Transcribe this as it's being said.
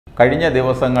കഴിഞ്ഞ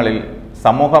ദിവസങ്ങളിൽ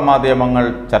സമൂഹമാധ്യമങ്ങൾ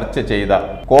ചർച്ച ചെയ്ത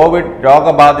കോവിഡ്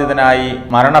രോഗബാധിതനായി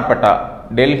മരണപ്പെട്ട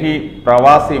ഡൽഹി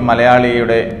പ്രവാസി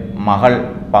മലയാളിയുടെ മകൾ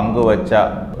പങ്കുവച്ച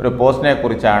ഒരു പോസ്റ്റിനെ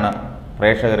കുറിച്ചാണ്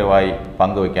പ്രേക്ഷകരുമായി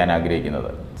പങ്കുവയ്ക്കാൻ ആഗ്രഹിക്കുന്നത്.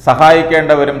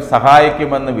 സഹായിക്കേണ്ടവരും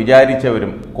സഹായിക്കുമെന്ന്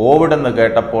വിചാരിച്ചവരും കോവിഡ് എന്ന്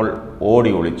കേട്ടപ്പോൾ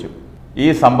ഓടി ഒളിച്ചു. ഈ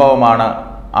സംഭവമാണ്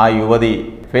ആ യുവതി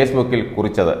ഫേസ്ബുക്കിൽ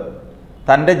കുറിച്ചത്.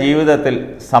 തൻ്റെ ജീവിതത്തിൽ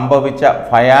സംഭവിച്ച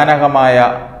ഭയാനകമായ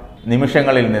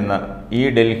നിമിഷങ്ങളിൽ നിന്ന് ഈ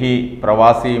ഡൽഹി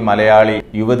പ്രവാസി മലയാളി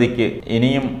യുവതിക്ക്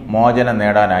ഇനിയും മോചനം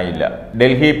നേടാനായില്ല.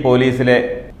 ഡൽഹി പോലീസിലെ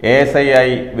ASI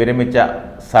ആയി വിരമിച്ച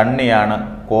സണ്ണിയാണ്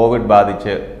കോവിഡ്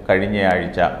ബാധിച്ച്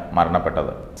കഴിഞ്ഞയാഴ്ച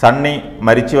മരണപ്പെട്ടത്. സണ്ണി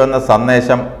മരിച്ചുവെന്ന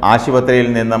സന്ദേശം ആശുപത്രിയിൽ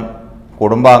നിന്നും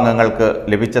കുടുംബാംഗങ്ങൾക്ക്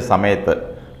ലഭിച്ച സമയത്ത്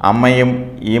അമ്മയും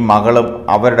ഈ മകളും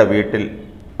അവരുടെ വീട്ടിൽ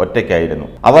ഒറ്റയ്ക്കായിരുന്നു.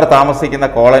 അവർ താമസിക്കുന്ന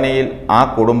കോളനിയിൽ ആ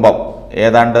കുടുംബം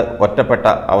ഏതാണ്ട് ഒറ്റപ്പെട്ട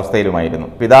അവസ്ഥയിലുമായിരുന്നു.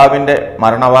 പിതാവിൻ്റെ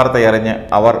മരണവാർത്തയറിഞ്ഞ്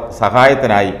അവർ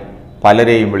സഹായത്തിനായി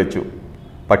പലരെയും വിളിച്ചു.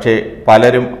 പക്ഷേ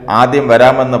പലരും ആദ്യം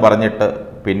വരാമെന്ന് പറഞ്ഞിട്ട്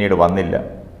പിന്നീട് വന്നില്ല.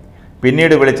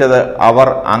 പിന്നീട് വിളിച്ചത് അവർ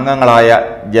അംഗങ്ങളായ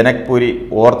ജനക്പുരി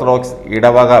ഓർത്തഡോക്സ്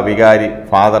ഇടവക വികാരി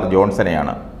ഫാദർ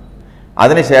ജോൺസനെയാണ്.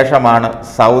 അതിനുശേഷമാണ്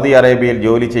സൗദി അറേബ്യയിൽ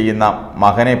ജോലി ചെയ്യുന്ന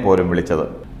മകനെ പോലും വിളിച്ചത്.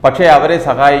 പക്ഷേ അവരെ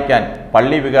സഹായിക്കാൻ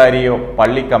പള്ളി വികാരിയോ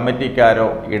പള്ളി കമ്മിറ്റിക്കാരോ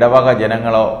ഇടവക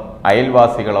ജനങ്ങളോ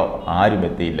അയൽവാസികളോ ആരും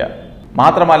എത്തിയില്ല.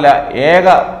 മാത്രമല്ല ഏക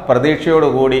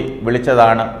പ്രതീക്ഷയോടുകൂടി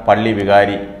വിളിച്ചതാണ് പള്ളി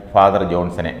വികാരി ഫാദർ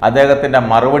ജോൺസനെ. അദ്ദേഹത്തിൻ്റെ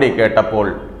മറുപടി കേട്ടപ്പോൾ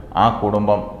ആ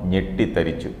കുടുംബം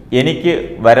ഞെട്ടിത്തരിച്ചു. എനിക്ക്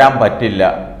വരാൻ പറ്റില്ല,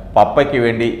 പപ്പയ്ക്ക്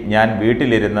വേണ്ടി ഞാൻ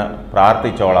വീട്ടിലിരുന്ന്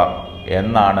പ്രാർത്ഥിച്ചോളാം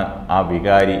എന്നാണ് ആ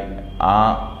വികാരി ആ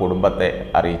കുടുംബത്തെ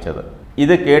അറിയിച്ചത്.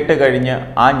 ഇത് കേട്ടുകഴിഞ്ഞ്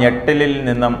ആ ഞെട്ടലിൽ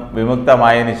നിന്നും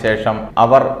വിമുക്തമായതിനു ശേഷം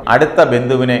അവർ അടുത്ത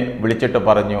ബന്ധുവിനെ വിളിച്ചിട്ട്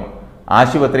പറഞ്ഞു,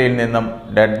 ആശുപത്രിയിൽ നിന്നും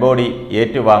ഡെഡ് ബോഡി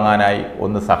ഏറ്റുവാങ്ങാനായി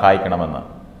ഒന്ന് സഹായിക്കണമെന്ന്.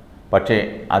 പക്ഷേ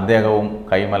അദ്ദേഹവും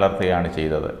കൈമലർത്തുകയാണ്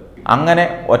ചെയ്തത്. അങ്ങനെ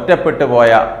ഒറ്റപ്പെട്ടു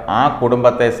പോയ ആ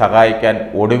കുടുംബത്തെ സഹായിക്കാൻ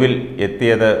ഒടുവിൽ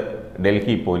എത്തിയത്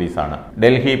ഡൽഹി പോലീസാണ്.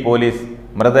 ഡൽഹി പോലീസ്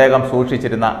മൃതദേഹം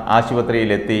സൂക്ഷിച്ചിരുന്ന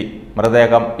ആശുപത്രിയിലെത്തി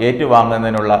മൃതദേഹം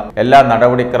ഏറ്റുവാങ്ങുന്നതിനുള്ള എല്ലാ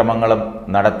നടപടിക്രമങ്ങളും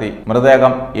നടത്തി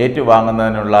മൃതദേഹം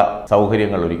ഏറ്റുവാങ്ങുന്നതിനുള്ള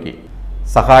സൗകര്യങ്ങൾ ഒരുക്കി.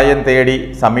 സഹായം തേടി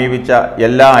സമീപിച്ച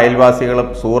എല്ലാ അയൽവാസികളും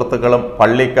സുഹൃത്തുക്കളും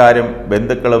പള്ളിക്കാരും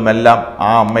ബന്ധുക്കളുമെല്ലാം ആ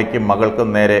അമ്മയ്ക്കും മകൾക്കും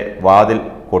നേരെ വാതിൽ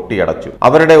കൊട്ടിയടച്ചു.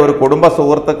 അവരുടെ ഒരു കുടുംബ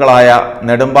സുഹൃത്തുക്കളായ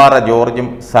നെടുമ്പാറ ജോർജും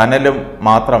സനലും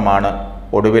മാത്രമാണ്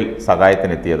ഒടുവിൽ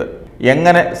സഹായത്തിനെത്തിയത്.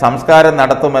 എങ്ങനെ സംസ്കാരം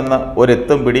നടത്തുമെന്ന്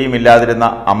ഒരെത്തും പിടിയുമില്ലാതിരുന്ന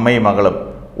അമ്മയും മകളും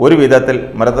ഒരു വിധത്തിൽ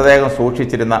മൃതദേഹം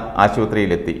സൂക്ഷിച്ചിരുന്ന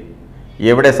ആശുപത്രിയിലെത്തി.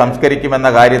 എവിടെ സംസ്കരിക്കുമെന്ന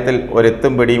കാര്യത്തിൽ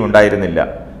ഒരെത്തും പിടിയും ഉണ്ടായിരുന്നില്ല.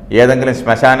 ഏതെങ്കിലും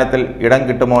ശ്മശാനത്തിൽ ഇടം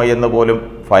കിട്ടുമോ എന്ന് പോലും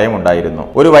ഭയമുണ്ടായിരുന്നു.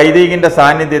 ഒരു വൈദികന്റെ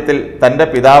സാന്നിധ്യത്തിൽ തൻ്റെ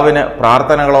പിതാവിന്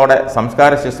പ്രാർത്ഥനകളോടെ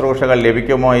സംസ്കാര ശുശ്രൂഷകൾ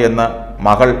ലഭിക്കുമോ എന്ന്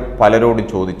മകൾ പലരോടും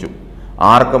ചോദിച്ചു.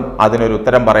 ആർക്കും അതിനൊരു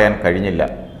ഉത്തരം പറയാൻ കഴിഞ്ഞില്ല.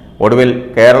 ഒടുവിൽ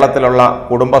കേരളത്തിലുള്ള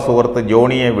കുടുംബ സുഹൃത്ത്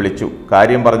ജോണിയെ വിളിച്ചു.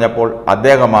 കാര്യം പറഞ്ഞപ്പോൾ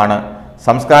അദ്ദേഹമാണ്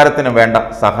സംസ്കാരത്തിന് വേണ്ട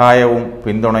സഹായവും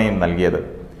പിന്തുണയും നൽകിയത്.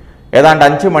 ഏതാണ്ട്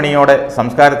 5 മണിയോടെ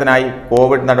സംസ്കാരത്തിനായി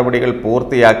കോവിഡ് നടപടികൾ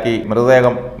പൂർത്തിയാക്കി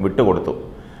മൃതദേഹം വിട്ടുകൊടുത്തു.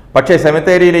 പക്ഷേ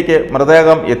സെമിത്തേരിയിലേക്ക്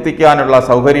മൃതദേഹം എത്തിക്കാനുള്ള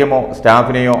സൗകര്യമോ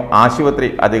സ്റ്റാഫിനെയോ ആശുപത്രി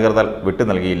അധികൃതർ വിട്ടു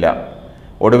നൽകിയില്ല.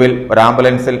 ഒടുവിൽ ഒരു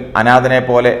ആംബുലൻസിൽ അനാഥനെ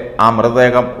പോലെ ആ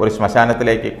മൃതദേഹം ഒരു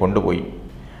ശ്മശാനത്തിലേക്ക് കൊണ്ടുപോയി.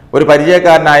 ഒരു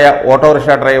പരിചയക്കാരനായ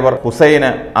ഓട്ടോറിക്ഷ ഡ്രൈവർ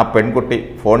ഹുസൈന് ആ പെൺകുട്ടി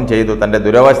ഫോൺ ചെയ്തു തൻ്റെ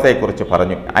ദുരവസ്ഥയെക്കുറിച്ച്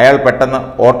പറഞ്ഞു. അയാൾ പെട്ടെന്ന്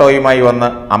ഓട്ടോയുമായി വന്ന്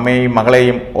അമ്മയെയും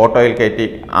മകളെയും ഓട്ടോയിൽ കയറ്റി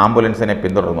ആംബുലൻസിനെ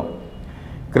പിന്തുടർന്നു.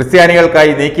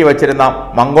 ക്രിസ്ത്യാനികൾക്കായി നീക്കി വച്ചിരുന്ന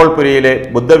മംഗോൾപുരിയിലെ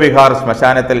ബുദ്ധവിഹാർ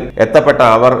ശ്മശാനത്തിൽ എത്തപ്പെട്ട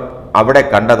അവർ അവിടെ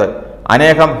കണ്ടത്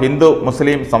അനേകം ഹിന്ദു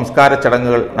മുസ്ലിം സംസ്കാര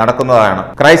ചടങ്ങുകൾ നടക്കുന്നതാണ്.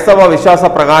 ക്രൈസ്തവ വിശ്വാസ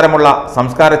പ്രകാരമുള്ള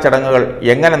സംസ്കാര ചടങ്ങുകൾ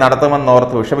എങ്ങനെ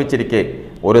നടത്തുമെന്നോർത്ത് വിഷമിച്ചിരിക്കെ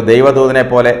ഒരു ദൈവദൂതനെ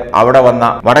പോലെ അവിടെ വന്ന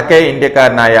വടക്കേ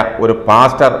ഇന്ത്യക്കാരനായ ഒരു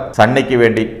പാസ്റ്റർ സണ്ണിക്ക്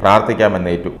വേണ്ടി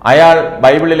പ്രാർത്ഥിക്കാമെന്നേറ്റു. അയാൾ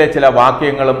ബൈബിളിലെ ചില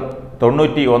വാക്യങ്ങളും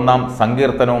 91-ാം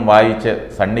സങ്കീർത്തനവും വായിച്ച്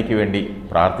സണ്ണിക്ക് വേണ്ടി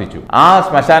പ്രാർത്ഥിച്ചു. ആ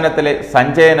ശ്മശാനത്തിലെ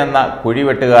സഞ്ജയൻ എന്ന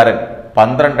കുഴിവെട്ടുകാരൻ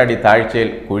 12 അടി താഴ്ചയിൽ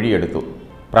കുഴിയെടുത്തു.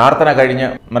 പ്രാർത്ഥന കഴിഞ്ഞ്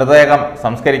മൃതദേഹം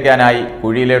സംസ്കരിക്കാനായി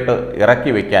കുഴിയിലോട്ട്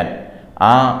ഇറക്കി വയ്ക്കാൻ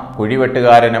ആ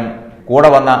കുഴിവെട്ടുകാരനും കൂടെ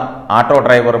വന്ന ആട്ടോ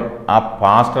ഡ്രൈവറും ആ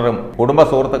പാസ്റ്ററും കുടുംബ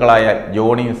സുഹൃത്തുക്കളായ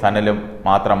ജോണിയും സനലും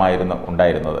മാത്രമായിരുന്നു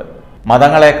ഉണ്ടായിരുന്നത്.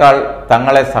 മതങ്ങളെക്കാൾ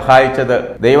തങ്ങളെ സഹായിച്ചത്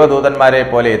ദൈവദൂതന്മാരെ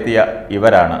പോലെ എത്തിയ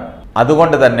ഇവരാണ്.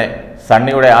 അതുകൊണ്ട് തന്നെ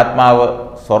സണ്ണിയുടെ ആത്മാവ്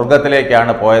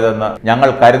സ്വർഗത്തിലേക്കാണ് പോയതെന്ന്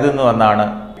ഞങ്ങൾ കരുതുന്നുവെന്നാണ്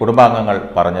കുടുംബാംഗങ്ങൾ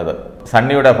പറഞ്ഞത്.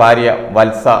 സണ്ണിയുടെ ഭാര്യ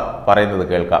വത്സ പറയുന്നത്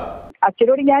കേൾക്കാം.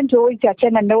 അച്ഛനോട് ഞാൻ ചോദിച്ചു,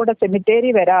 അച്ഛൻ എന്റെ കൂടെ സെമിത്തേരി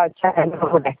വരാം അച്ഛൻ എന്റെ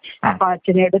കൂടെ. അപ്പൊ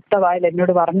അച്ഛൻ എടുത്ത വായിൽ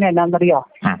എന്നോട് പറഞ്ഞു എന്നാന്നറിയോ,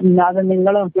 അത്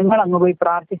നിങ്ങൾ അങ്ങ് പോയി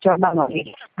പ്രാർത്ഥിച്ചോണ്ടാന്ന് പറയും,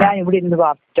 ഞാൻ ഇവിടെ ഇരുന്ന്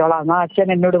പ്രാർത്ഥിച്ചോളാം എന്നാ അച്ഛൻ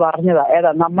എന്നോട് പറഞ്ഞതാ.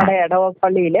 ഏതാ നമ്മുടെ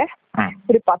ഇടവപ്പള്ളിയിലെ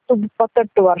ഒരു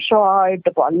 10-38 വർഷമായിട്ട്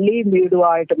പള്ളിയും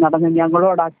വീടുമായിട്ട് നടന്ന്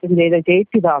ഞങ്ങളോട് അച്ഛൻ ചെയ്ത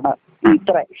ചേച്ചിതാണ്.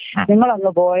 ഇത്ര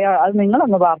നിങ്ങളങ്ങ് പോയാൽ അത്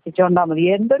നിങ്ങളങ്ങ് പ്രാർത്ഥിച്ചോണ്ടാ മതി.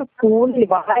 എന്തൊരു കൂലി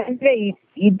വളരെ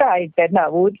ഇതായിട്ട് എന്നാ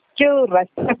ഒരു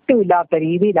റെസ്പെക്റ്റും ഇല്ലാത്ത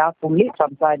രീതിയിൽ ആ പുള്ളി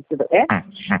സംസാരിച്ചത്.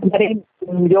 അന്നേരം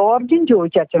ജോർജിൻ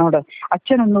ചോദിച്ചു അച്ഛനോട്,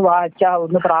 അച്ഛനൊന്ന് വാച്ചാ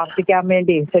ഒന്ന് പ്രാർത്ഥിക്കാൻ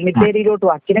വേണ്ടി സെമിത്തേരിയിലോട്ട്.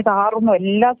 അച്ഛന് കാറൊന്നും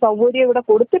എല്ലാ സൗകര്യവും ഇവിടെ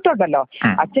കൊടുത്തിട്ടുണ്ടല്ലോ.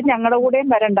 അച്ഛൻ ഞങ്ങളുടെ കൂടെയും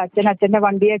വരണ്ട, അച്ഛൻ്റെ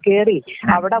വണ്ടിയെ കയറി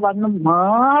അവിടെ വന്ന്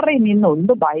മാറി നിന്ന്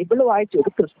ഒന്ന് ബൈബിള് വായിച്ചു.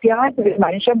 ഒരു ക്രിസ്ത്യാനി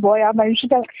മനുഷ്യൻ പോയ ആ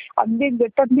മനുഷ്യന്റെ അന്ത്യം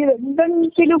കെട്ടന്ത്യം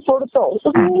എന്തെങ്കിലും കൊടുത്തോ?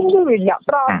 ഒന്നുമില്ല,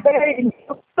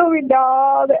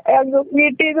 പ്രാർത്ഥനയില്ലാതെ അങ്ങ്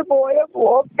വീട്ടിൽ നിന്ന് പോയ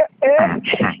പോക്ക്.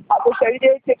 അത്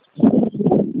കഴിഞ്ഞേച്ച്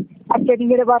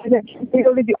അച്ഛനിങ്ങനെ പറഞ്ഞ്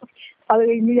വിളിച്ചു. അത്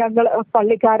കഴിഞ്ഞ് ഞങ്ങൾ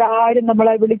പള്ളിക്കാരും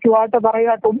നമ്മളെ വിളിക്കുവാട്ടോ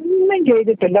പറയുവാട്ടോ ഒന്നും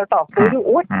ചെയ്തിട്ടില്ല കേട്ടോ. ഒരു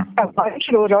ഒറ്റ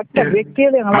മനുഷ്യർ ഒരൊറ്റ വ്യക്തിയെ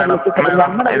ഞങ്ങളെ വിളിച്ചിട്ടില്ല.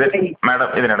 മാഡം,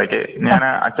 ഇതിനിടയ്ക്ക് ഞാൻ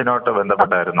അച്ഛനോട്ട്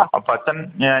ബന്ധപ്പെട്ടായിരുന്നു. അപ്പൊ അച്ഛൻ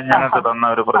ഞങ്ങൾക്ക് തന്ന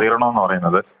ഒരു പ്രതികരണം എന്ന്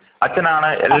പറയുന്നത്, അച്ഛനാണ്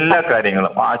എല്ലാ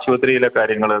കാര്യങ്ങളും ആശുപത്രിയിലെ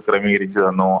കാര്യങ്ങൾ ക്രമീകരിച്ചു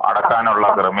തന്നു, അടക്കാനുള്ള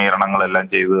ക്രമീകരണങ്ങളെല്ലാം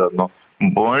ചെയ്തു തന്നു,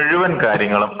 മുഴുവൻ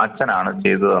കാര്യങ്ങളും അച്ഛനാണ്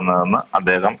ചെയ്തു തന്നതെന്ന്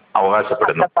അദ്ദേഹം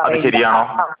അവകാശപ്പെടുന്നു. അത്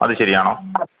ശരിയാണോ?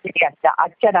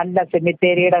 അച്ഛനല്ല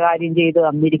സെമിത്തേരിയുടെ കാര്യം ചെയ്ത്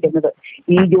തന്നിരിക്കുന്നത്,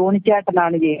 ഈ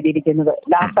ജോണിച്ചേട്ടനാണ് ചെയ്തിരിക്കുന്നത്.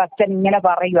 ലാസ്റ്റ് അച്ഛൻ ഇങ്ങനെ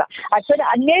പറയുക. അച്ഛൻ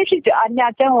അന്വേഷിച്ചു,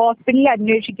 അച്ഛൻ ഹോസ്പിറ്റലിൽ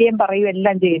അന്വേഷിക്കുകയും പറയുകയും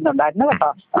എല്ലാം ചെയ്യുന്നുണ്ടായിരുന്നു കേട്ടോ.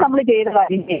 നമ്മൾ ചെയ്ത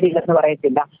കാര്യം ചെയ്തില്ലെന്ന്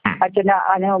പറയത്തില്ല. അച്ഛന്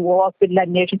ഹോസ്പിറ്റലിൽ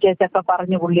അന്വേഷിച്ചൊക്കെ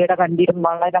പറഞ്ഞു പുള്ളിയുടെ കണ്ടീഷൻ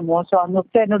വളരെ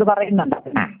മോശമാണെന്നൊക്കെ എന്നോട്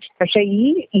പറയുന്നുണ്ടായിരുന്നു. പക്ഷെ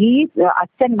ഈ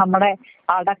അച്ഛൻ നമ്മുടെ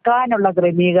അടക്കാനുള്ള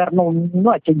ക്രമീകരണം ഒന്നും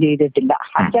അച്ഛൻ ചെയ്തിട്ടില്ല.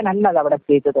 അച്ഛനല്ല അത് അവിടെ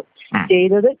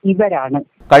ചെയ്തത് ഇവരാണ്.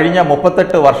 കഴിഞ്ഞ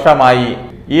 38 വർഷമായി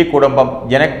ഈ കുടുംബം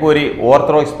ജനക്പൂരി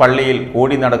ഓർത്തഡോക്സ് പള്ളിയിൽ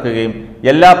കൂടി നടക്കുകയും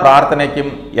എല്ലാ പ്രാർത്ഥനയ്ക്കും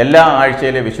എല്ലാ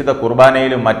ആഴ്ചയിലെ വിശുദ്ധ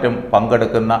കുർബാനയിലും മറ്റും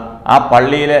പങ്കെടുക്കുന്ന ആ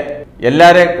പള്ളിയിലെ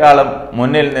എല്ലാവരെക്കാളും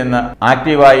മുന്നിൽ നിന്ന്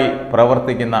ആക്റ്റീവായി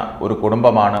പ്രവർത്തിക്കുന്ന ഒരു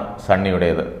കുടുംബമാണ്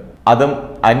സണ്ണിയുടേത്. അതും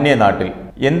അന്യനാട്ടിൽ.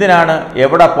 എന്തിനാണ്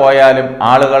എവിടെ പോയാലും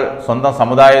ആളുകൾ സ്വന്തം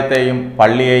സമുദായത്തെയും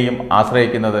പള്ളിയെയും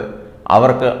ആശ്രയിക്കുന്നത്?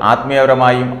 അവർക്ക്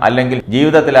ആത്മീയപരമായും അല്ലെങ്കിൽ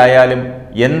ജീവിതത്തിലായാലും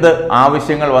എന്ത്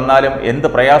ആവശ്യങ്ങൾ വന്നാലും എന്ത്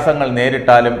പ്രയാസങ്ങൾ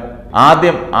നേരിട്ടാലും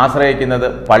ആദ്യം ആശ്രയിക്കുന്നത്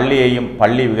പള്ളിയെയും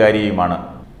പള്ളി വികാരിയെയുമാണ്.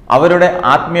 അവരുടെ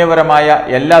ആത്മീയപരമായ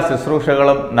എല്ലാ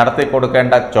ശുശ്രൂഷകളും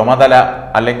നടത്തിക്കൊടുക്കേണ്ട ചുമതല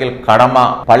അല്ലെങ്കിൽ കടമ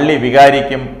പള്ളി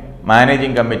വികാരിക്കും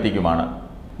മാനേജിംഗ് കമ്മിറ്റിക്കുമാണ്.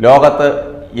 ലോകത്ത്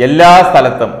എല്ലാ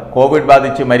സ്ഥലത്തും കോവിഡ്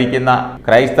ബാധിച്ച് മരിക്കുന്ന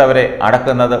ക്രൈസ്തവരെ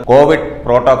അടക്കുന്നത് കോവിഡ്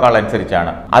പ്രോട്ടോകോൾ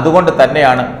അനുസരിച്ചാണ്. അതുകൊണ്ട്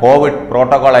തന്നെയാണ് കോവിഡ്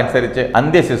പ്രോട്ടോകോൾ അനുസരിച്ച്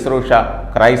അന്ത്യശുശ്രൂഷ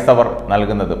ക്രൈസ്തവർ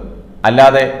നൽകുന്നതും.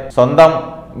 അല്ലാതെ സ്വന്തം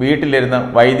വീട്ടിലിരുന്ന്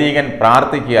വൈദികൻ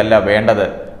പ്രാർത്ഥിക്കുകയല്ല വേണ്ടത്.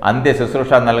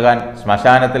 അന്ത്യശുശ്രൂഷ നൽകാൻ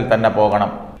ശ്മശാനത്തിൽ തന്നെ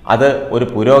പോകണം. അത് ഒരു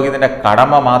പുരോഹിതന്റെ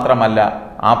കടമ മാത്രമല്ല.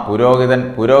 ആ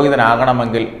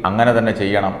പുരോഹിതനാകണമെങ്കിൽ അങ്ങനെ തന്നെ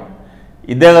ചെയ്യണം.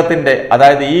 ഇദ്ദേഹത്തിൻ്റെ,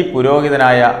 അതായത് ഈ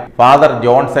പുരോഹിതനായ ഫാദർ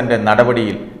ജോൺസന്റെ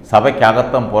നടപടിയിൽ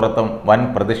സഭയ്ക്കകത്തും പുറത്തും വൻ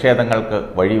പ്രതിഷേധങ്ങൾക്ക്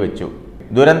വഴിവെച്ചു.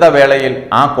 ദുരന്തവേളയിൽ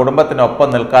ആ കുടുംബത്തിനൊപ്പം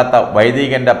നിൽക്കാത്ത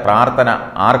വൈദികന്റെ പ്രാർത്ഥന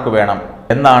ആർക്കു വേണം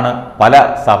എന്നാണ് പല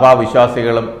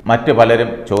സഭാവിശ്വാസികളും മറ്റു പലരും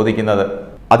ചോദിക്കുന്നത്.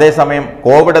 അതേസമയം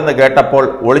കോവിഡ് എന്ന് കേട്ടപ്പോൾ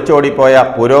ഒളിച്ചോടിപ്പോയ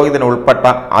പുരോഹിതൻ ഉൾപ്പെട്ട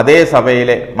അതേ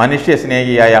സഭയിലെ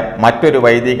മനുഷ്യസ്നേഹിയായ മറ്റൊരു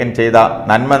വൈദികൻ ചെയ്ത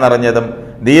നന്മ നിറഞ്ഞതും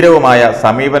ധീരവുമായ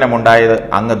സമീപനമുണ്ടായത്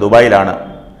അങ്ങ് ദുബായിലാണ്.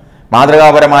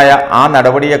 മാതൃകാപരമായ ആ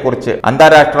നടപടിയെക്കുറിച്ച്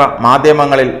അന്താരാഷ്ട്ര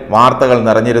മാധ്യമങ്ങളിൽ വാർത്തകൾ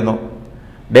നിറഞ്ഞിരുന്നു.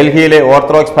 ഡൽഹിയിലെ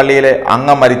ഓർത്തഡോക്സ് പള്ളിയിലെ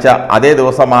അംഗം മരിച്ച അതേ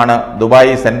ദിവസമാണ്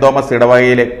ദുബായ് സെന്റ് തോമസ്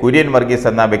ഇടവകയിലെ കുര്യൻ വർഗീസ്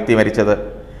എന്ന വ്യക്തി മരിച്ചത്.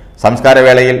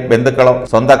 സംസ്കാരവേളയിൽ ബന്ധുക്കളോ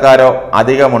സ്വന്തക്കാരോ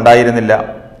അധികമുണ്ടായിരുന്നില്ല.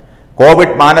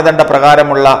 കോവിഡ് മാനദണ്ഡ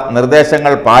പ്രകാരമുള്ള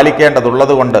നിർദ്ദേശങ്ങൾ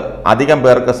പാലിക്കേണ്ടതുള്ളതുകൊണ്ട് അധികം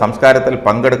പേർക്ക് സംസ്കാരത്തിൽ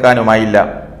പങ്കെടുക്കാനുമായില്ല.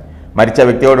 മരിച്ച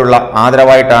വ്യക്തിയോടുള്ള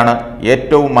ആദരവായിട്ടാണ്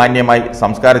ഏറ്റവും മാന്യമായി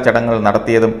സംസ്കാര ചടങ്ങുകൾ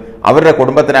നടത്തിയതും അവരുടെ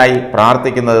കുടുംബത്തിനായി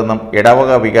പ്രാർത്ഥിക്കുന്നതെന്നും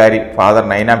ഇടവക വികാരി ഫാദർ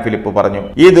നൈനാം ഫിലിപ്പ് പറഞ്ഞു.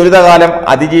 ഈ ദുരിതകാലം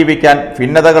അതിജീവിക്കാൻ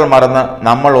ഭിന്നതകൾ മറന്ന്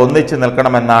നമ്മൾ ഒന്നിച്ചു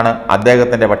നിൽക്കണമെന്നാണ്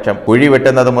അദ്ദേഹത്തിന്റെ പക്ഷം. കുഴി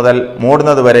വെട്ടുന്നത് മുതൽ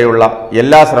മൂടുന്നത് വരെയുള്ള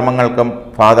എല്ലാ ശ്രമങ്ങൾക്കും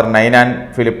ഫാദർ നൈനാൻ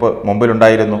ഫിലിപ്പ്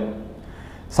മുമ്പിലുണ്ടായിരുന്നു.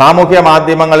 സാമൂഹ്യ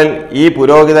മാധ്യമങ്ങളിൽ ഈ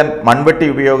പുരോഹിതൻ മൺവെട്ടി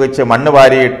ഉപയോഗിച്ച് മണ്ണ്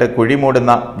വാരിയിട്ട്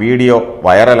കുഴിമൂടുന്ന വീഡിയോ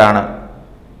വൈറലാണ്.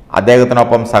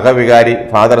 അദ്ദേഹത്തിനൊപ്പം സഹവികാരി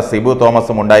ഫാദർ സിബു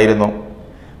തോമസും ഉണ്ടായിരുന്നു.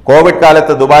 കോവിഡ്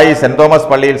കാലത്ത് ദുബായ് സെന്റ് തോമസ്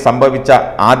പള്ളിയിൽ സംഭവിച്ച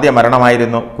ആദ്യ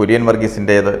മരണമായിരുന്നു കുര്യൻ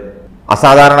വർഗീസിൻ്റേത്.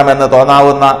 അസാധാരണമെന്ന്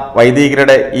തോന്നാവുന്ന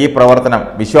വൈദികരുടെ ഈ പ്രവർത്തനം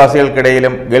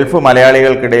വിശ്വാസികൾക്കിടയിലും ഗൾഫ്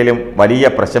മലയാളികൾക്കിടയിലും വലിയ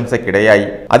പ്രശംസയ്ക്കിടയായി.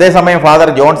 അതേസമയം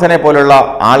ഫാദർ ജോൺസനെ പോലുള്ള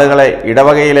ആളുകളെ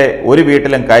ഇടവകയിലെ ഒരു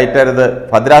വീട്ടിലും കയറ്റരുത്,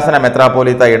 ഭദ്രാസന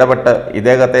മെത്രാപ്പോലീത്ത ഇടപെട്ട്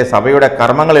ഇദ്ദേഹത്തെ സഭയുടെ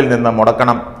കർമ്മങ്ങളിൽ നിന്ന്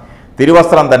മുടക്കണം,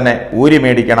 തിരുവസ്ത്രം തന്നെ ഊരി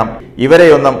മേടിക്കണം,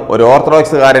 ഇവരെയൊന്നും ഒരു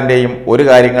ഓർത്തഡോക്സുകാരൻ്റെയും ഒരു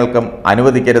കാര്യങ്ങൾക്കും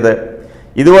അനുവദിക്കരുത്,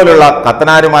 ഇതുപോലുള്ള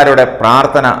കത്തനാരുമാരുടെ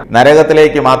പ്രാർത്ഥന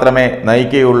നരകത്തിലേക്ക് മാത്രമേ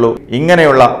നയിക്കുകയുള്ളൂ,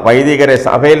 ഇങ്ങനെയുള്ള വൈദികരെ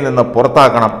സഭയിൽ നിന്ന്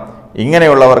പുറത്താക്കണം,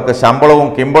 ഇങ്ങനെയുള്ളവർക്ക് ശമ്പളവും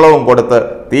കിമ്പളവും കൊടുത്ത്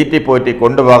തീറ്റിപ്പോറ്റി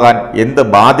കൊണ്ടുപോകാൻ എന്ത്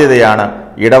ബാധ്യതയാണ്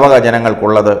ഇടവക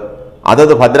ജനങ്ങൾക്കുള്ളത്?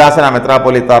 അതത് ഭദ്രാസന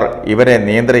മെത്രാപ്പൊലീത്താർ ഇവരെ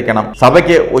നിയന്ത്രിക്കണം.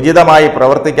 സഭയ്ക്ക് ഉചിതമായി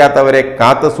പ്രവർത്തിക്കാത്തവരെ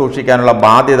കാത്തു സൂക്ഷിക്കാനുള്ള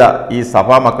ബാധ്യത ഈ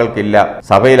സഭാ മക്കൾക്കില്ല.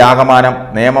 സഭയിലാകമാനം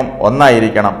നിയമം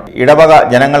ഒന്നായിരിക്കണം. ഇടവക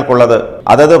ജനങ്ങൾക്കുള്ളത്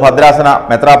അതത് ഭദ്രാസന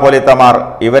മെത്രാപ്പൊലീത്തമാർ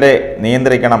ഇവരെ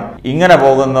നിയന്ത്രിക്കണം. ഇങ്ങനെ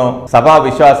പോകുന്നു സഭാ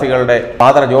വിശ്വാസികളുടെ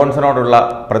ഫാദർ ജോൺസണോടുള്ള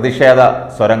പ്രതിഷേധ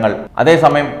സ്വരങ്ങൾ.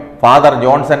 അതേസമയം ഫാദർ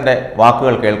ജോൺസന്റെ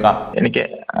വാക്കുകൾ കേൾക്കാം. എനിക്ക്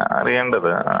അറിയേണ്ടത്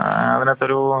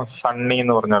അതിനകത്തൊരു സണ്ണി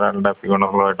എന്ന് പറഞ്ഞ ഒരാളുടെ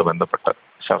ഫ്യൂണറലുമായിട്ട് ബന്ധപ്പെട്ട്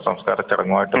ശവസംസ്കാര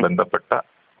ചടങ്ങുമായിട്ട് ബന്ധപ്പെട്ട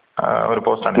ഒരു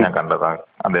പോസ്റ്റാണ് ഞാൻ കണ്ടത്.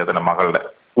 അദ്ദേഹത്തിന്റെ മകളുടെ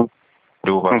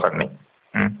രൂപ സണ്ണി.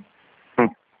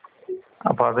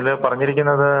 അപ്പൊ അതില്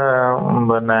പറഞ്ഞിരിക്കുന്നത്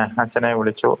പിന്നെ അച്ഛനെ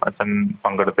വിളിച്ചു, അച്ഛൻ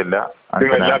പങ്കെടുത്തില്ല.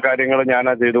 എല്ലാ കാര്യങ്ങളും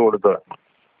ഞാനാ ചെയ്തു കൊടുത്തത്.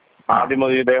 ആദ്യം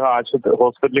ഇദ്ദേഹം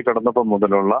ഹോസ്പിറ്റലിൽ കിടന്നപ്പോൾ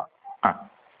മുതലുള്ള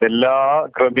എല്ലാ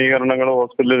ക്രമീകരണങ്ങളും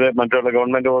ഹോസ്പിറ്റലിലെ മറ്റുള്ള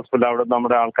ഗവൺമെന്റ് ഹോസ്പിറ്റൽ അവിടെ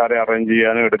നമ്മുടെ ആൾക്കാരെ അറേഞ്ച്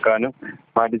ചെയ്യാനും എടുക്കാനും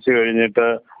മരിച്ചു കഴിഞ്ഞിട്ട്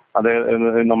അത്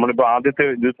നമ്മളിപ്പോ ആദ്യത്തെ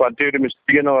പറ്റിയൊരു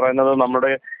മിസ്റ്റേക്ക് എന്ന് പറയുന്നത്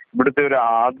നമ്മുടെ ഇവിടുത്തെ ഒരു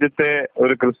ആദ്യത്തെ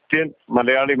ഒരു ക്രിസ്ത്യൻ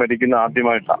മലയാളി മരിക്കുന്ന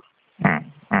ആദ്യമായിട്ടാണ്.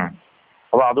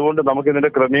 അപ്പൊ അതുകൊണ്ട് നമുക്ക്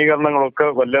ഇതിന്റെ ക്രമീകരണങ്ങളൊക്കെ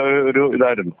വലിയ ഒരു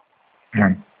ഇതായിരുന്നു.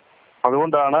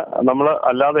 അതുകൊണ്ടാണ് നമ്മൾ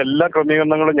അല്ലാതെ എല്ലാ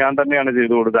ക്രമീകരണങ്ങളും ഞാൻ തന്നെയാണ്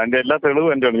ചെയ്തു കൊടുത്തത്. അതിന്റെ എല്ലാ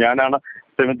തെളിവും എന്റെയാണ്. ഞാനാണ്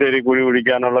സെമിത്തേരി കുഴി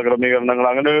കുഴിക്കാനുള്ള ക്രമീകരണങ്ങൾ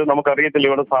അങ്ങനെ നമുക്കറിയത്തില്ല.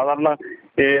 ഇവിടെ സാധാരണ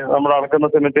ഈ നമ്മൾ അടക്കുന്ന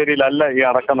സെമിത്തേരിയിലല്ല ഈ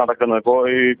അടക്കം നടക്കുന്നത്.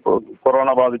 ഈ കൊറോണ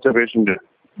ബാധിച്ച പേഷ്യന്റ്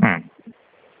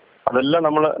അതെല്ലാം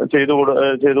നമ്മൾ ചെയ്തു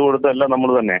കൊടുത്തതെല്ലാം നമ്മൾ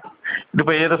തന്നെ.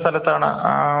 ഇതിപ്പോ ഏത് സ്ഥലത്താണ്?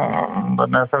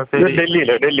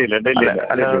 ഡൽഹിയില്.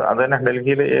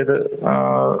 ഡൽഹിയില് ഏത്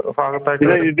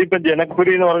ഭാഗത്തായിട്ട്? ഇതിപ്പോ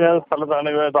ജനക്പുരി എന്ന് പറഞ്ഞ സ്ഥലത്താണ്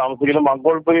ഇവ താമസിക്കുന്നത്.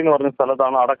 മംഗോൾപുരി എന്ന് പറഞ്ഞ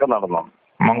സ്ഥലത്താണ് അടക്കം നടന്നത്.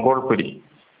 മംഗോൾപുരി.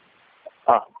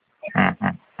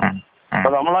 അപ്പൊ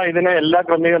നമ്മളാ ഇതിനെ എല്ലാ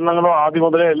ക്രമീകരണങ്ങളും ആദ്യം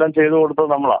മുതലേ എല്ലാം ചെയ്തു കൊടുത്തത്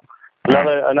നമ്മളാ.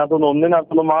 അല്ലാതെ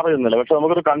ഒന്നിനകത്തൊന്നും മാറി നിന്നില്ല. പക്ഷെ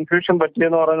നമുക്കൊരു കൺഫ്യൂഷൻ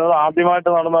പറ്റിയെന്ന് പറയുന്നത് ആദ്യമായിട്ട്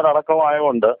നടന്ന ഒരു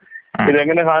അടക്കമായതുകൊണ്ട്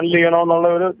ഇതെങ്ങനെ ഹാൻഡിൽ ചെയ്യണമെന്നുള്ള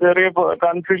ഒരു ചെറിയ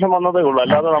കൺഫ്യൂഷൻ വന്നതേ ഉള്ളൂ.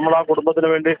 അല്ലാതെ നമ്മൾ ആ കുടുംബത്തിന്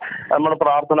വേണ്ടി നമ്മൾ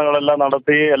പ്രാർത്ഥനകളെല്ലാം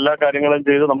നടത്തി എല്ലാ കാര്യങ്ങളും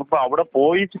ചെയ്ത് നമുക്ക് അവിടെ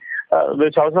പോയി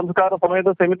ശവസംസ്കാര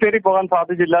സമയത്ത് സെമിത്തേരി പോകാൻ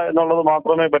സാധിച്ചില്ല എന്നുള്ളത്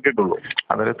മാത്രമേ പറ്റിയിട്ടുള്ളൂ.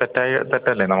 അതൊരു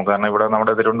തെറ്റല്ലേ നമുക്ക്? കാരണം ഇവിടെ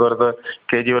നമ്മുടെ തിരുവനന്തപുരത്ത്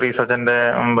KG വർഗീസച്ചന്റെ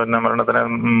മരണത്തിന്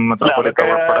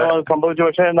സംഭവിച്ചു.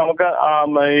 പക്ഷെ നമുക്ക്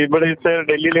ഇവിടുത്തെ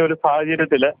ഡൽഹിയിലെ ഒരു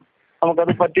സാഹചര്യത്തില്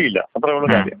നമുക്കത് പറ്റിയില്ല. അത്രേ ഉള്ളൂ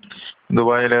കാര്യം.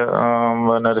 ദുബായില്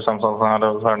ഒരു സംസ്ഥാന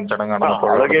ചടങ്ങാണ്.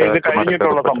 അതൊക്കെ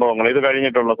ഇത്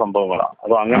കഴിഞ്ഞിട്ടുള്ള സംഭവങ്ങളാണ്.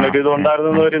 അപ്പൊ അങ്ങനെ ഒരു ഇത്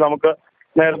ഉണ്ടായിരുന്നവര് നമുക്ക്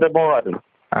നേരത്തെ പോകാമായിരുന്നു.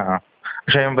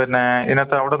 പക്ഷേ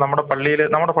ഇതിനകത്ത് അവിടെ നമ്മുടെ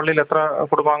പള്ളിയിൽ എത്ര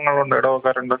കുടുംബാംഗങ്ങളുണ്ട്,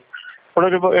 ഇടവക്കാരുണ്ട്? ഇവിടെ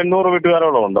ഒരു 800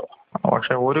 വീട്ടുകാരോളം ഉണ്ട്.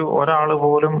 പക്ഷെ ഒരാള്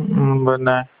പോലും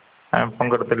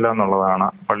പങ്കെടുത്തില്ല എന്നുള്ളതാണ്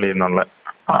പള്ളിയിൽ നിന്നുള്ള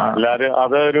എല്ലാരും.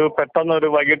 അതൊരു പെട്ടെന്ന് ഒരു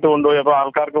വൈകിട്ട് കൊണ്ടുപോയി. അപ്പൊ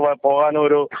ആൾക്കാർക്ക് പോകാനും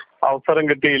ഒരു അവസരം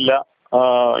കിട്ടിയില്ല.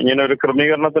 ഇങ്ങനെ ഒരു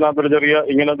ക്രമീകരണത്തിനകത്തൊരു ചെറിയ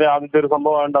ഇങ്ങനത്തെ ആദ്യത്തെ ഒരു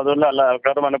സംഭവം ആയതുകൊണ്ട് അതുമല്ല അല്ല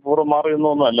ആൾക്കാർ മനഃപൂർവ്വം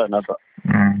മാറിയൊന്നും അല്ല അതിനകത്ത്.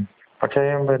 പക്ഷേ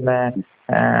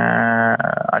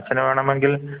അച്ഛന്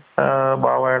വേണമെങ്കിൽ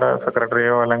ബാവയുടെ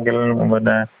സെക്രട്ടറിയോ അല്ലെങ്കിൽ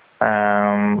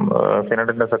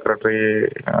സിനഡിന്റെ സെക്രട്ടറി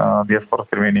ദിയസ്പൊറ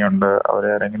തിരുമേനിയുണ്ട്, അവരെ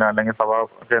ആരെങ്കിലും അല്ലെങ്കിൽ സഭാ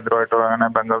കേന്ദ്രമായിട്ടോ അങ്ങനെ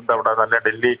ബന്ധപ്പെടാതെ അല്ലെ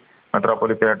ഡൽഹി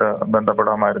മെത്രാപ്പൊലീത്തയായിട്ട്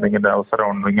ബന്ധപ്പെടാമായിരുന്നു. ഇങ്ങനെ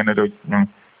അവസരമുണ്ട്, ഇങ്ങനൊരു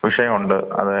വിഷയമുണ്ട്.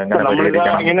 അത്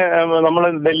ഇങ്ങനെ നമ്മൾ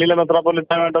ഡൽഹിയിലെ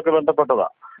മെത്രാപ്പൊലീത്തയുമായിട്ടൊക്കെ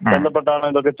ബന്ധപ്പെട്ടാണ്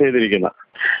ഇതൊക്കെ ചെയ്തിരിക്കുന്നത്.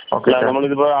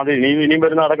 നമ്മളിതിപ്പോ അത് ഇനിയും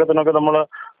വരുന്ന അടക്കത്തിനൊക്കെ നമ്മൾ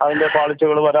അതിന്റെ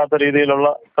പാളിച്ചകൾ വരാത്ത രീതിയിലുള്ള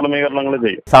ക്രമീകരണങ്ങൾ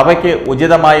ചെയ്യും. സഭയ്ക്ക്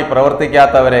ഉചിതമായി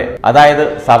പ്രവർത്തിക്കാത്തവരെ, അതായത്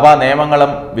സഭാ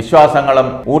നിയമങ്ങളും വിശ്വാസങ്ങളും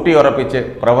ഊട്ടിയുറപ്പിച്ച്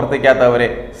പ്രവർത്തിക്കാത്തവരെ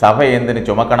സഭ എന്തിന്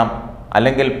ചുമക്കണം?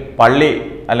 അല്ലെങ്കിൽ പള്ളി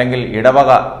അല്ലെങ്കിൽ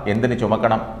ഇടവക എന്തിന്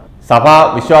ചുമക്കണം? സഭാ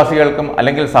വിശ്വാസികൾക്കും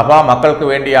അല്ലെങ്കിൽ സഭാ മക്കൾക്ക്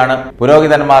വേണ്ടിയാണ്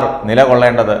പുരോഹിതന്മാർ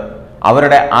നിലകൊള്ളേണ്ടത്.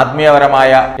 അവരുടെ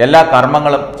ആത്മീയപരമായ എല്ലാ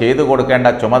കർമ്മങ്ങളും ചെയ്തു കൊടുക്കേണ്ട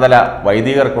ചുമതല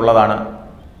വൈദികർക്കുള്ളതാണ്.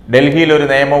 ഡൽഹിയിൽ ഒരു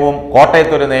നിയമവും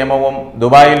കോട്ടയത്തൊരു നിയമവും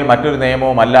ദുബായിൽ മറ്റൊരു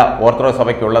നിയമവുമല്ല ഓർത്തഡോക്സ്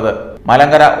സഭയ്ക്കുള്ളത്.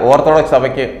 മലങ്കര ഓർത്തഡോക്സ്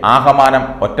സഭയ്ക്ക് ആകമാനം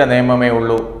ഒറ്റ നിയമമേ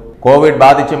ഉള്ളൂ. കോവിഡ്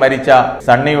ബാധിച്ച് മരിച്ച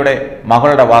സണ്ണിയുടെ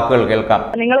മകളുടെ വാക്കുകൾ കേൾക്കാം.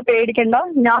 നിങ്ങൾ പേടിക്കണ്ട,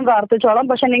 ഞാൻ പ്രാർത്ഥിച്ചോളാം.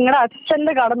 പക്ഷെ നിങ്ങളുടെ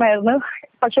അച്ഛന്റെ കടമായിരുന്നു.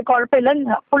 പക്ഷെ കുഴപ്പമില്ല.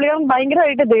 പുള്ളിയും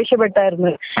ഭയങ്കരമായിട്ട്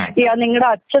ദേഷ്യപ്പെട്ടായിരുന്നു. നിങ്ങളുടെ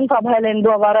അച്ഛൻ സഭയിൽ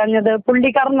എന്തുവാ പറഞ്ഞത്?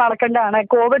 പുള്ളിക്കാരൻ നടക്കേണ്ടതാണ്.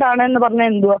 കോവിഡ് ആണെന്ന് പറഞ്ഞാൽ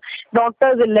എന്തുവാ?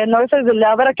 ഡോക്ടേഴ്സ് ഇല്ലേ, നഴ്സസ് ഇല്ലേ,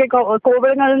 അവരൊക്കെ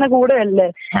കോവിഡിന് കൂടെയല്ലേ?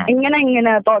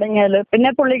 ഇങ്ങനെ തുടങ്ങിയാല്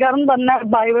പിന്നെ പുള്ളിക്കാരൻ തന്നെ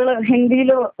ബൈബിള്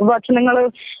ഹിന്ദിയിൽ വചനങ്ങൾ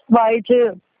വായിച്ച്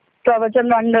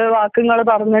പ്രവചനം 2 വാക്കുകൾ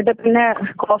പറഞ്ഞിട്ട് പിന്നെ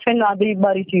കോഫിൻ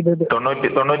അതിബാരി ചെയ്തത്.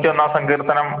 91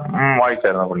 സങ്കീർത്തനം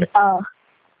വായിച്ചായിരുന്നു പുള്ളി.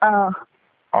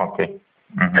 ഓക്കെ.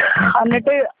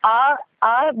 എന്നിട്ട്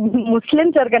ആ മുസ്ലിം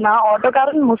ചെറുക്കൻ, ആ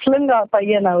ഓട്ടോക്കാരൻ മുസ്ലിം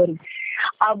പയ്യനവൻ,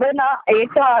 അവനാ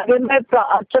ഏറ്റവും ആദ്യമേ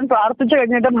അച്ഛൻ പ്രാർത്ഥിച്ചു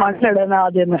കഴിഞ്ഞിട്ട് മണ്ണിടുന്ന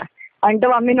ആദ്യമേ. എന്നിട്ട്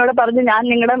മമ്മീനോട് പറഞ്ഞു, ഞാൻ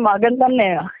നിങ്ങളുടെ മകൻ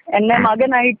തന്നെയാ, എന്നെ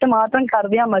മകനായിട്ട് മാത്രം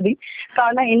കരുതിയാൽ മതി.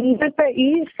 കാരണം ഇന്നത്തെ ഈ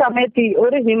സമയത്ത്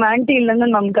ഒരു ഹ്യൂമാനിറ്റി ഇല്ലെന്ന്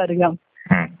നമുക്കറിയാം.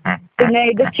 പിന്നെ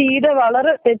ഇത് ചെയ്ത്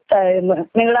വളരെ തെറ്റായിരുന്നു.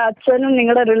 നിങ്ങളുടെ അച്ഛനും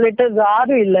നിങ്ങളുടെ റിലേറ്റീവ്സ്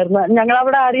ആരും ഇല്ലായിരുന്നു.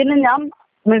 ഞങ്ങളവിടെ അറിയുന്ന ഞാൻ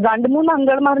 2-3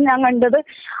 അങ്കിൾമാർ ഞാൻ കണ്ടത്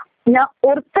ഞാൻ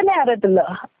ഒരുത്തനെ അറിയത്തില്ല.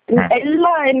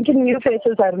 എല്ലാം എനിക്ക് ന്യൂ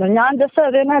ഫേസസ് ആയിരുന്നു. ഞാൻ ജസ്റ്റ്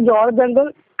അറിയുന്ന ജോർജ് അങ്കിൾ,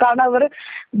 കാരണം അവർ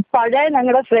പഴയ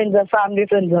ഞങ്ങളുടെ friends, family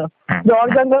friends.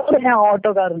 George uncle ഞാൻ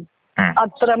ഓട്ടോക്കാരൻ,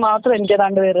 അത്ര മാത്രം എനിക്ക്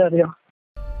 2 പേരും അറിയാം.